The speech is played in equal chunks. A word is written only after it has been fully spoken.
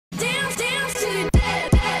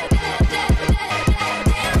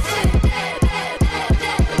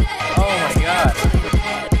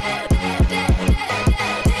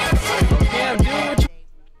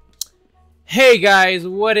Hey guys,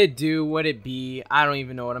 what it do, what it be? I don't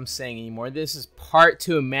even know what I'm saying anymore. This is part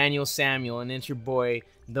 2 of Manuel Samuel, and it's your boy,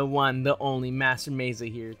 the one, the only, Master Meza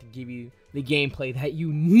here to give you the gameplay that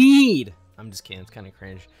you need. I'm just kidding, it's kind of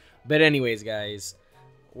cringe. But anyways, guys,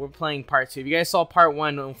 we're playing part 2. If you guys saw part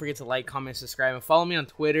 1, don't forget to like, comment, subscribe, and follow me on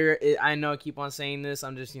Twitter. I know I keep on saying this.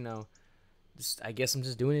 I'm just, I guess I'm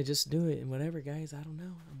just doing it just to do it. And whatever, guys, I don't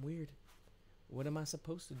know. I'm weird. What am I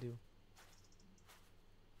supposed to do?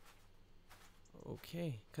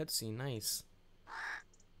 Okay, cutscene, nice.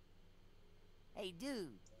 Hey dude,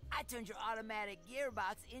 I turned your automatic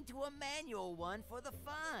gearbox into a manual one for the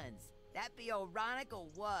funds. That be ironic or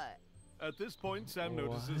what? At this point, Sam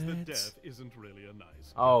notices that death isn't really a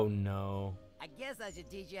nice. Oh no. I guess I should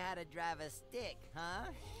teach you how to drive a stick, huh?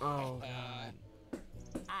 Oh god.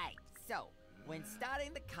 Alright, so, when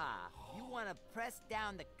starting the car, you want to press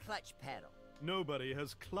down the clutch pedal. Nobody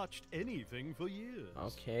has clutched anything for years.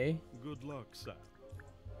 Okay. Good luck, Sam.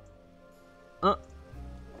 Now,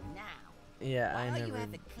 yeah, I while you never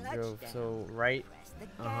have the clutch drove down, so right. press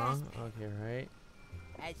the gas pedal. Okay, right.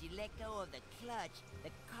 As you let go of the clutch,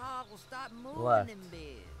 the car will start moving Left. in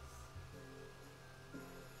biz.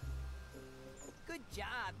 Good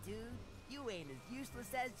job, dude. You ain't as useless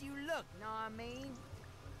as you look, know what I mean?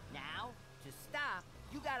 Now, to stop,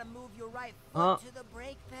 you gotta move your right foot to the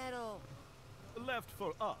brake pedal. Left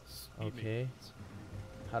for us. Okay.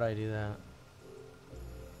 How do I do that?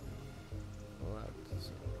 Left.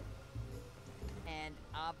 And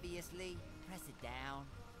obviously, press it down.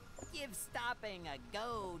 Give stopping a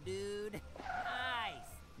go, dude. Nice.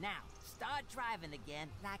 Now, start driving again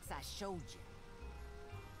like I showed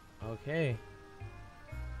you. Okay.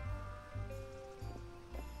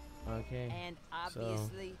 Okay. And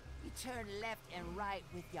obviously, you turn left and right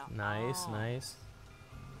with your Nice, arm. nice.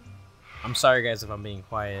 I'm sorry, guys, if I'm being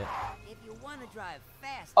quiet. If you want to drive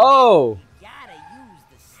fast, Oh! you gotta use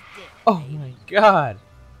the stick. Oh baby. my god!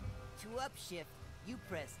 To upshift, you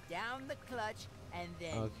press down the clutch and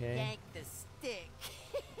then yank the stick.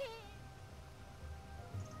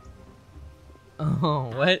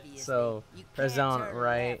 Oh, what? Obviously, So, you press can't down turn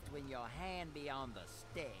right. left when your hand be on the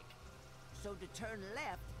stick. So to turn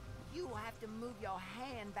left, you have to move your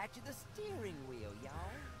hand back to the steering wheel, y'all.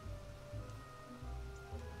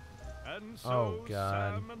 And so, Oh,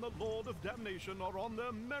 God. Sam and the Lord of Damnation are on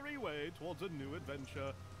their merry way towards a new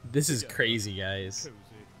adventure. This is crazy, guys.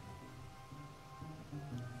 Cozy.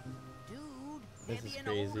 Dude, This there be is an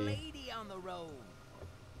old crazy. lady on the road.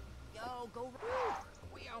 Yo, go.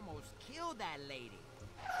 We almost killed that lady.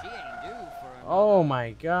 She ain't due for another Oh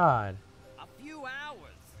my god. a few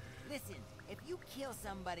hours. Listen, if you kill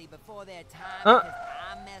somebody before their time because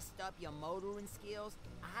I messed up your motoring skills,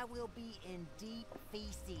 I will be in deep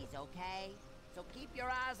feces, okay? So keep your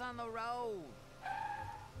eyes on the road.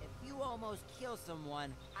 If you almost kill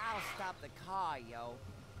someone, I'll stop the car, yo.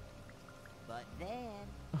 But then,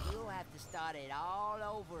 you'll have to start it all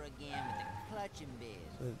over again with the clutch and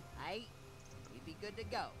biz. Aight? You'd be good to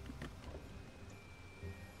go.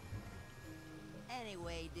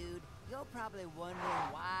 Anyway, dude, you're probably wondering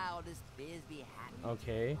why all this biz be happening.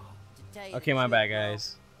 Okay. To tell you Okay, the my truth, bad, bro,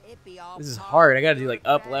 guys. it be all This is part hard. I of gotta do like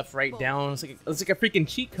up, left, right, bureaucratic down. bullshit. It's like a freaking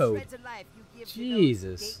cheat The code. shreds of life you give to those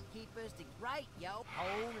Jesus. gatekeepers to right, yo,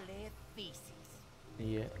 holy feces.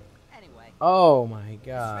 Yeah. Anyway. Oh my The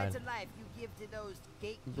god. shreds of life you give to those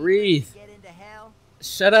gatekeepers Breathe. to get into hell.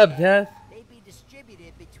 Shut up, Death. They be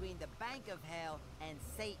distributed between the bank of hell and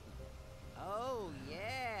Satan. Oh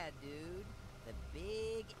yeah, dude. The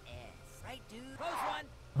big S. Right, dude? Close one.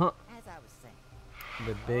 Huh. As I was saying.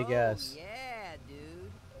 The big Oh, S. yeah,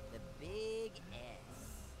 dude. The big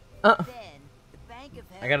S. Uh. Then the bank of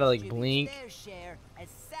hell I gotta, like, distributes blink. their share as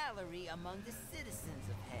salary among the citizens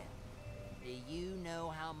of hell. Do you know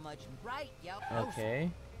how much yo? Okay.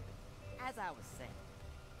 As I was saying,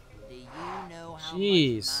 do you know how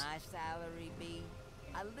Jeez. much my salary be?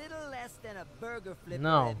 A little less than a burger flipper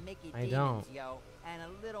No, at Mickey I Demons, don't. yo, and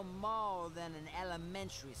a little more than an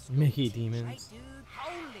elementary school Mickey teacher, Demons. right, dude?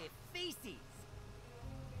 Holy feces!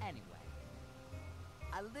 Anyway,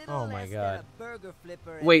 a little Oh my less god. than a burger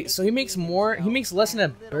flipper at Wait, so he Mickey makes Demons, more? yo, He makes less than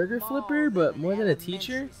and a little burger more flipper, but than more an than a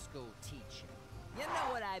teacher? elementary school teacher. You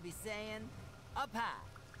know what I be saying? Up high.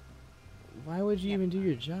 Why would you even do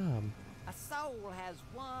your job? A soul has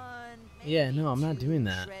one. Yeah, maybe no, I'm not two doing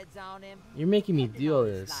that. shreds on him, You're making me depending do all on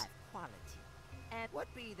his this. life quality. And what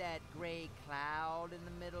be that gray cloud in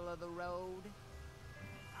the middle of the road?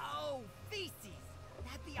 Oh, feces!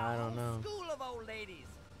 That be a I don't whole know. school of old ladies.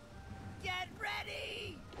 Get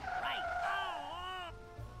ready! Right. Oh,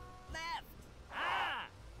 left. Ah.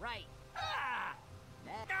 Right. Ah.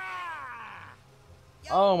 Left. Ah. Yo,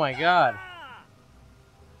 Oh my god. ah.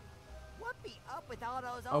 be up with all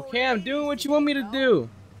those Okay, I'm doing what ladies you want me to today, do.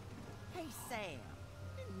 bro? Hey, Sam.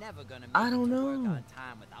 You're never gonna make I it don't to work know. on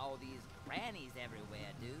time with all these grannies everywhere,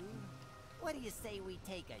 dude. What do you say we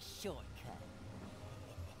take a shortcut?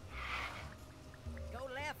 Go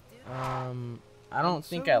left, dude. I don't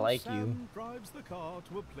think I like you. Sam drives the car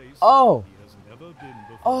to a place Oh. he has never been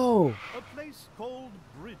before. Oh. A place called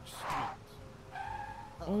Bridge Street.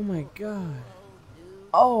 Oh my god. Dude.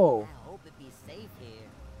 Oh. I hope it be safe here.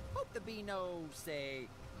 Hope there be no, say,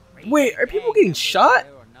 Wait, are people getting shot?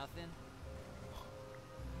 or nothing.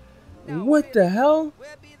 No, What the hell? Where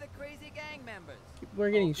be the crazy gang members? People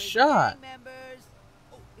are getting crazy shot. Gang members.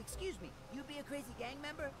 Oh, excuse me. You be a crazy gang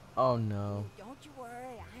member? Oh no. Don't you worry.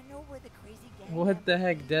 I know where the crazy gang What the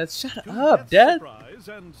members heck, Death? Shut To up, Death's Death. surprise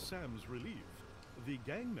and Sam's relief, the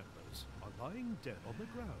gang members are lying dead on the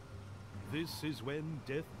ground. This is when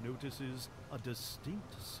Death notices a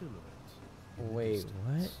distinct silhouette. in the Wait, distance.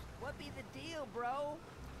 what? What be the deal, bro?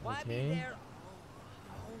 Why Okay. be there?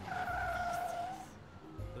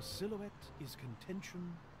 The silhouette is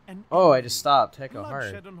contention and Oh, I envy, just stopped. Heck, bloodshed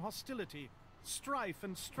hard. and hostility, strife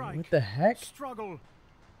and strike. What the heck? Struggle,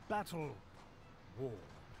 battle, war.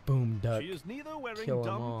 Boom, duck. She is neither wearing Kill 'em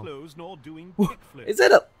dumb all. clothes nor doing Whoa, kickflips. is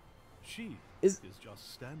that a? She is- is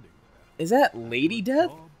just standing there. Is that Lady Death?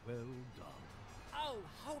 Job well done. Oh,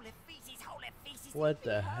 holy feces, holy feces. What leave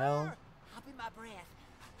me the hell? her. I'll be my breath.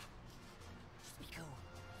 Just be cool.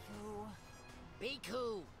 Cool. Be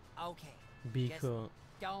cool. Okay. Be Just cool.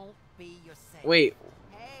 Don't be yourself. Wait,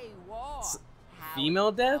 Hey, War. S- How female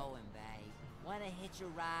it Death? going, babe? Wanna hitch a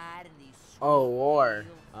ride in these oh, sweet War.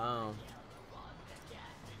 wheels? Oh.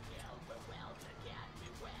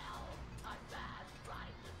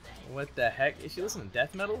 What the heck? Is she listening to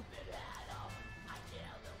death metal?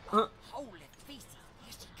 Holy feces.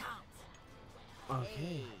 Here she comes. Okay.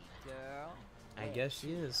 Hey, girl. I guess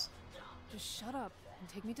she is. Just shut up and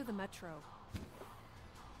take me to the metro.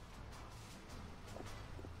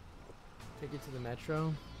 Take it to the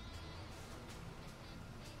metro.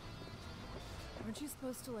 Aren't you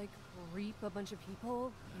supposed to, like, reap a bunch of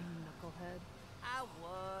people? You knucklehead. I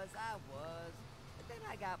was. But then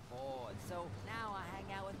I got bored, so now I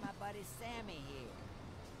hang out with my buddy Sammy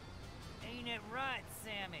here. Ain't it right,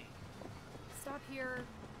 Sammy? Stop here.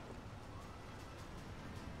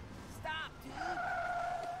 Stop,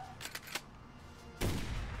 dude!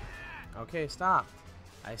 Okay, stop.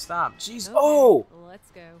 I stopped. Jeez. Okay, Oh! let's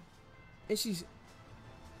go. Is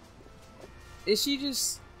she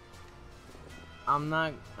just... I'm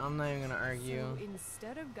not even gonna argue. So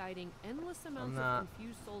instead of guiding endless amounts not. of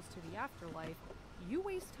confused souls to the afterlife, you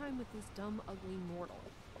waste time with this dumb, ugly mortal.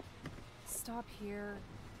 Stop here.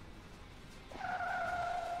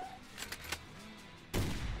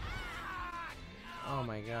 Oh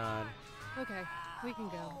my god. Okay, we can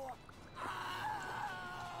go.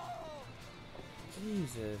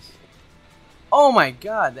 Jesus. Oh my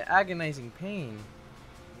god, the agonizing pain.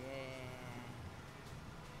 Yeah.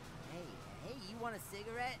 Hey, you want a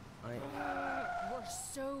cigarette? You're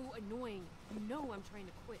so annoying. You know I'm trying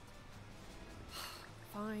to quit.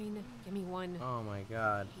 Fine, give me one. Oh my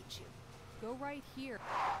god. I hate you. Go right here.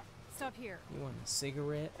 Stop here. You want a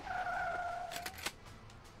cigarette?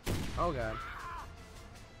 Oh god.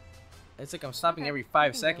 It's like I'm stopping Okay, every we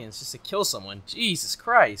 5 can go. seconds just to kill someone. Jesus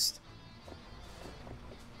Christ.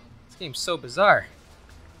 This game's so bizarre.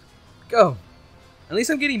 Go. At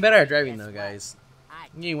least I'm getting better at driving though, guys.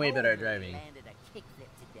 I'm getting way better at driving. Landed a kickflip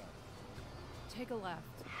today. Take a left.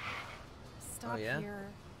 Stop yeah? here.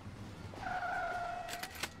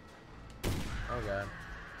 Oh god.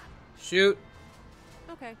 Shoot.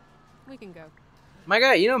 Okay, we can go. My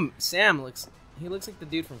guy, you know Sam looks like the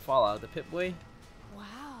dude from Fallout, the Pip-Boy. Wow,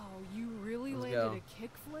 you really Let's landed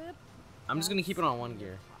go. a kickflip? I'm just gonna keep it on 1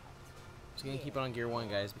 gear. Just gonna keep it on gear 1,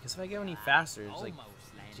 guys, because if I go any faster, it's like,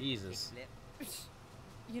 Almost landed a Jesus. kickflip.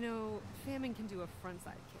 You know, Famine can do a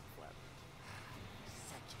frontside kickflip.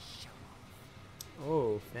 Such a show.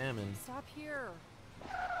 Oh, famine. Stop here.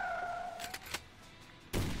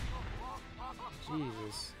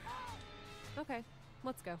 Jesus. Okay,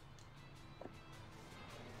 let's go.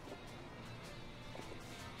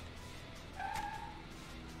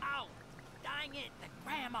 Oh, dang it, the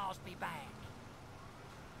grandmas be back.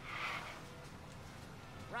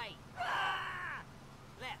 Right. Ah!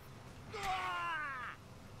 Left. Ah!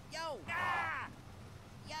 Yo. Ah!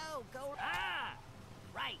 Yo, go. Ah!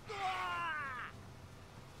 Right. Ah!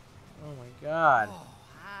 Oh my god. Oh,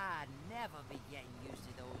 I'd never be getting used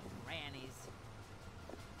to those grannies.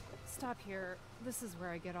 Stop here. This is where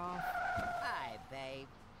I get off. Hi, babe.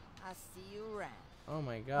 I'll see you around. Oh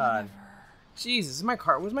my god. Whatever. Jesus,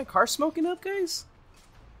 was my car smoking up, guys?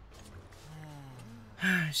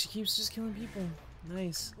 She keeps just killing people.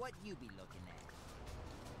 Nice. What you be looking at?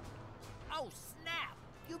 Oh snap!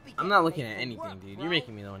 You be I'm not looking getting at paid anything, for work, dude. bro. You're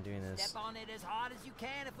making me the one doing this. Step on it as hard as you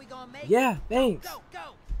can if we gonna make Yeah, it. thanks. Go, go,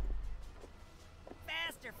 go!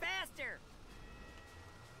 Faster, faster!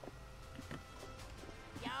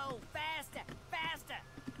 Yo, faster, faster!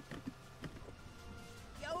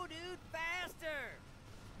 Yo, dude, faster!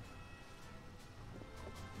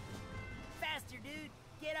 Faster, dude!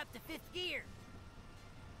 Get up to 5th gear!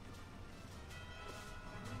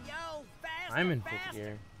 Yo, faster, I'm in faster. 5th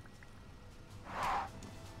gear.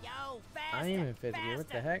 Yo, faster, I am in 5th gear. What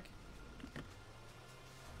the faster. heck?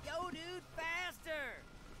 Yo, dude, faster!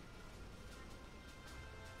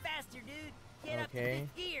 Faster, dude! Get up to Okay.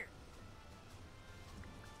 5th gear!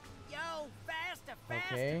 Yo, faster,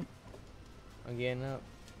 faster! Okay. I'm getting up.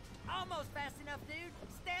 Almost fast enough, dude!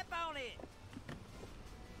 Step on it!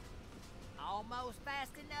 Almost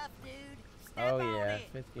fast enough, dude! Step Oh on yeah,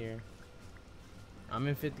 it! 5th gear. I'm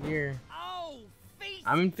in 5th gear. Oh, feast!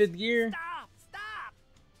 I'm in 5th gear. Stop!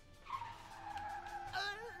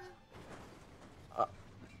 Stop!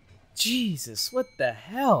 Jesus, what the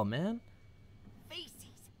hell, man? Feces!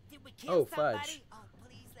 Did we kill Oh, somebody? fudge. Oh,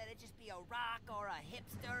 please let it just be a rock or a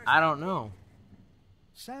hipster or I don't something. know.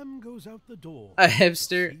 Sam goes out the door. A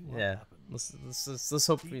hipster? See what Yeah. happens. Let's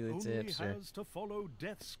hope He it's a only hipster. has to follow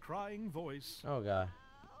Death's crying voice. Oh god.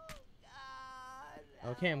 Oh,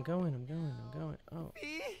 Okay, I'm going. Oh. God.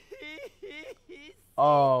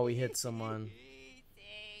 Oh, we hit someone.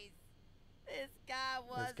 This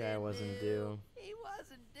guy wasn't due. He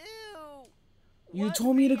wasn't due. You What's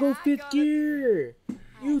told me to the go I 5th gonna gear. do?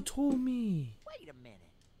 You Hey, told me. wait a minute.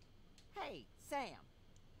 Hey, Sam,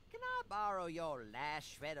 can I borrow your last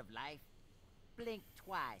shred of life? Blink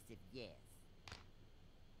twice if yes.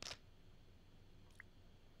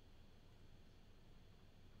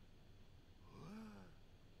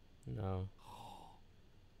 No.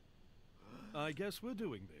 I guess we're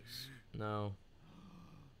doing this. No.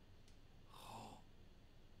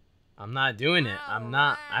 I'm not doing it. I'm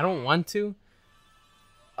not. I don't want to.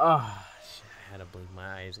 Oh, shit, I had to blink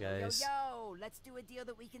my eyes, guys. Yo, let's do a deal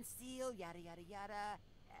that we can seal. Yada yada yada.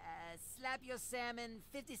 Slap your salmon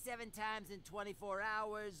 57 times in 24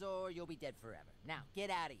 hours, or you'll be dead forever. Now get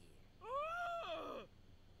out of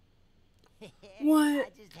here. What? I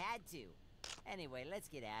just had to. Anyway, let's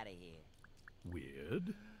get out of here.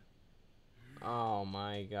 Weird. Oh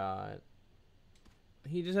my god.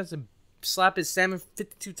 He just has to slap his salmon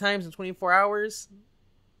 52 times in 24 hours?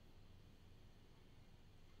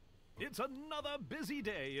 It's another busy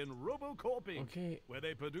day in RoboCorp Inc., Okay. where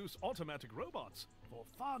they produce automatic robots for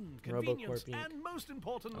fun, convenience, RoboCorp Inc. and most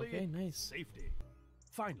importantly, Okay, nice. safety.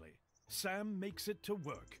 Finally, Sam makes it to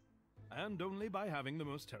work, and only by having the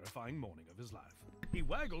most terrifying morning of his life. He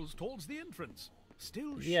waggles towards the entrance,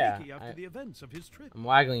 still Yeah, shaky after the events of his trip. I'm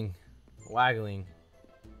waggling. Waggling.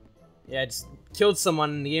 Yeah, I just killed someone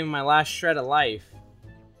and gave him my last shred of life.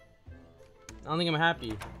 I don't think I'm happy.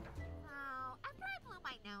 So, after I blew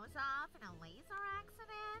my nose off in a laser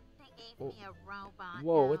accident, they gave me a robot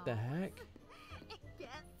Whoa, what the nose. heck? And guess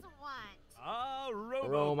what? Ah,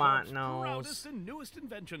 Robot RoboCorp's nose. proudest and newest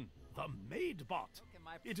invention, the MaidBot.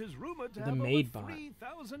 It is rumored to The have over MaidBot.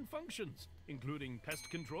 3,000 functions, including pest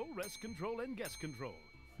control, rest control, and guest control.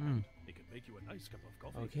 It can make you a nice cup of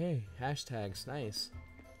coffee. Okay, hashtags, nice.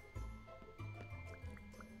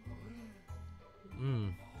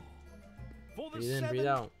 For the Breathe in, breathe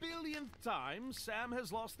out. 7 billionth time, Sam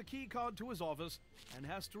has lost the key card to his office and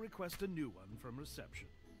has to request a new one from reception.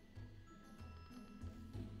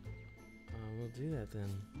 We'll do that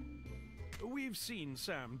then. We've seen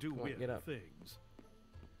Sam do Come on, weird get up. things.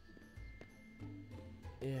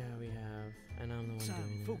 Yeah, we have. And I'm the one Sam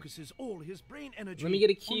doing it. focuses all his brain energy Let me get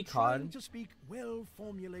a key on trying card. to speak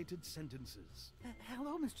well-formulated sentences.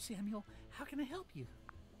 Hello, Mr. Samuel. How can I help you?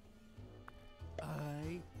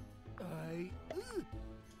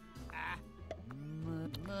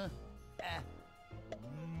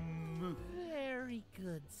 Very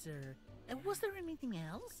good, sir. Was there anything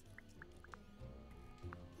else?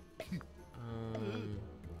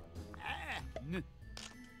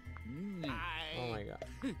 Oh my god.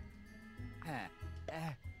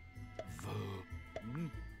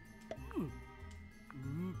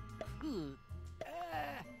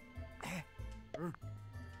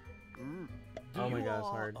 Oh my god, it's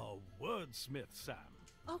hard. A wordsmith, Sam.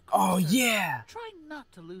 Of Oh course, sir. yeah! Try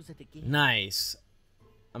not to lose it again. Nice.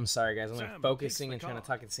 I'm sorry guys, I'm like Sam focusing takes and the trying to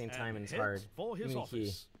card talk at the same time and it's heads hard. For Give his me the key.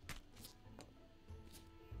 office.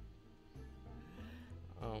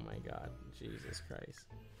 Oh my god, Jesus Christ.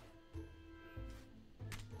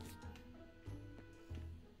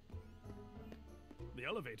 The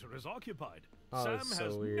elevator is occupied. Oh, Sam that's so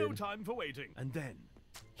has weird. no time for waiting. And then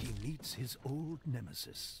he meets his old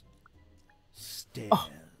nemesis.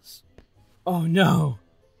 Stairs. Oh no.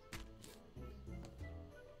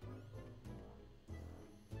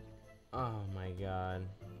 Oh my god.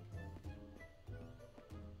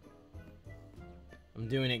 I'm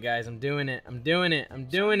doing it, guys. I'm doing it. I'm doing it. I'm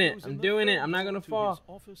doing it. I'm doing it. I'm not gonna fall.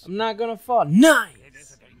 I'm not gonna fall. Nice. It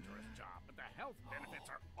is a dangerous job, but the health benefits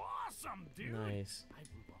are awesome, dude. Nice. I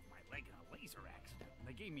blew off my leg in a laser accident, and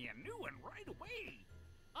they gave me a new one right away.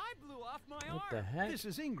 I blew off my What arm. the heck? This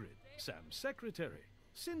is Ingrid, Sam's secretary.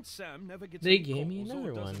 Since Sam never gets They any gave me calls or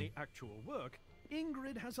another does one. any actual work,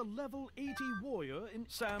 Ingrid has a level 80 warrior in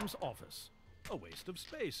Sam's office. A waste of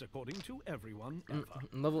space, according to everyone ever.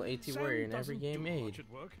 Level 80 Sam warrior in every doesn't game do made. much at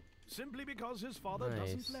work, simply because his father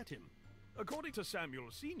Nice. doesn't let him. According to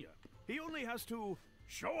Samuel Sr., he only has to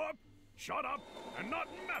show up, shut up, and not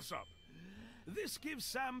mess up. This gives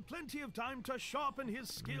Sam plenty of time to sharpen his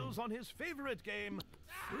skills on his favorite game,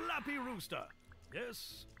 Flappy Rooster.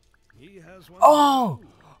 Yes, he has one. Oh!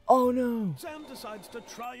 Oh no! Sam decides to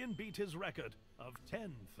try and beat his record of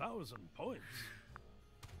 10,000 points.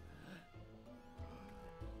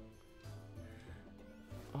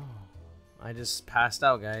 I just passed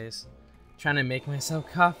out, guys. Trying to make myself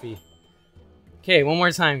coffee. Okay, one more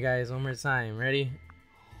time, guys. One more time. Ready?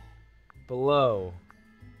 Blow.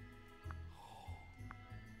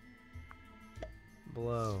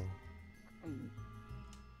 Blow.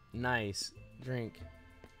 Nice. Drink.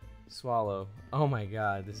 Swallow. Oh my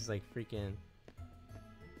god, this is like freaking...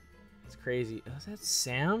 It's crazy. Oh, is that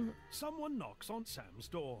Sam? Someone knocks on Sam's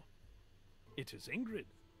door. It is Ingrid.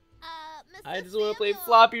 Mr. I just want to play Samuel,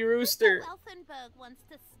 Floppy Rooster. Mr. Welfenberg wants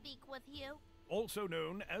to speak with you. Also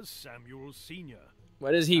known as Samuel Sr.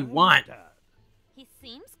 What does he and want? Dad. He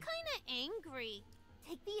seems kinda angry.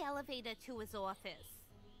 Take the elevator to his office.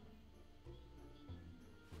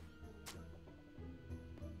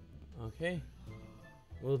 Okay.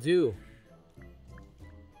 Will do.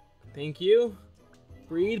 Thank you.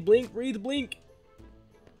 Breathe, blink, breathe, blink.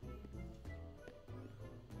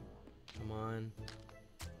 Come on.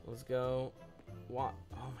 Let's go. What?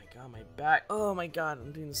 Oh my god, my back. Oh my god,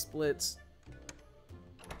 I'm doing the splits.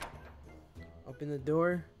 Open the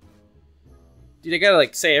door. Dude, I gotta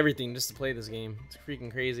like say everything just to play this game. It's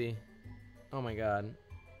freaking crazy. Oh my god.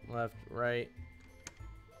 Left, right,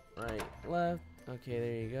 left. Okay,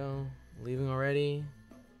 there you go. Leaving already.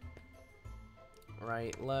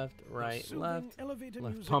 Right, left, right, left.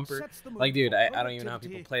 Left pumper. Like, dude, I don't even know how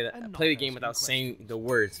people play that. Play the game without saying the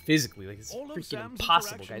words physically. Like, it's freaking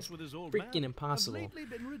impossible, guys. Freaking impossible. Have lately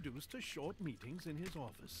been reduced to short meetings in his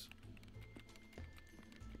office.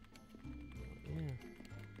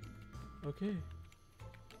 Yeah. Okay.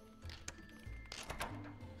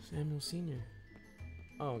 Samuel Sr.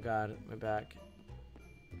 Oh god, my back.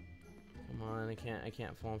 Come on, I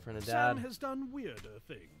can't fall in front of Dad. Sam has done weirder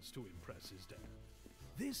things to impress his dad.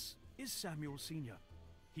 This is Samuel Sr.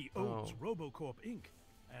 He owns RoboCorp Inc.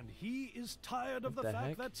 And he is tired of What the the fact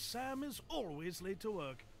heck? that Sam is always late to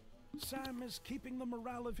work. Sam is keeping the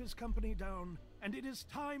morale of his company down, and it is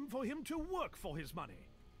time for him to work for his money.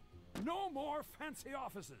 No more fancy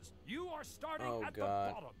offices. You are starting at God.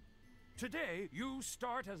 the bottom. Today, you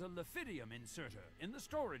start as a lithium inserter in the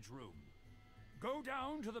storage room. Go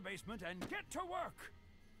down to the basement and get to work.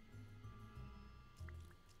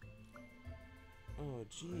 Oh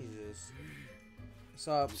Jesus.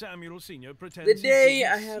 So Samuel Sr. pretends the he day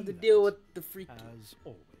didn't I have to see deal that, with the freak. as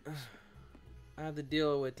always. I have to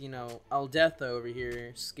deal with, you know, Al Deatha over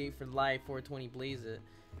here. Escape for life, 420 blaze it.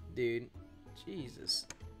 Dude. Jesus.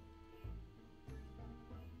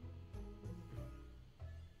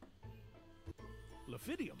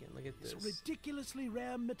 Lithium Look at is this. a ridiculously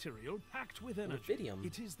rare material packed with energy. Lithium?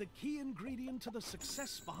 It is the key ingredient to the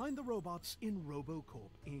success behind the robots in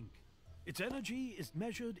RoboCorp Inc. Its energy is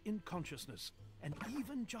measured in consciousness, and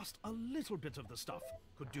even just a little bit of the stuff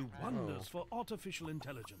could do wonders for artificial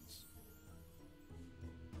intelligence.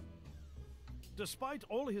 Despite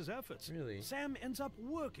all his efforts, Really? Sam ends up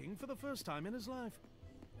working for the first time in his life.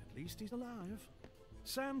 At least he's alive.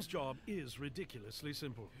 Sam's job is ridiculously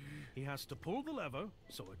simple. He has to pull the lever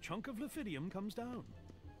so a chunk of lithium comes down.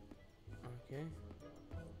 Okay.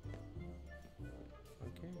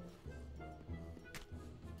 Okay.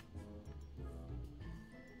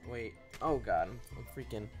 Wait. Oh god,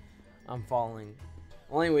 I'm falling.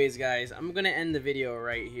 Well, anyways, guys, I'm gonna end the video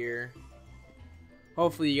right here.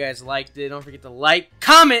 Hopefully you guys liked it. Don't forget to like,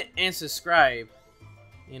 comment, and subscribe.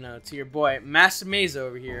 You know, to your boy, Master Meza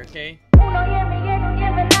over here, okay?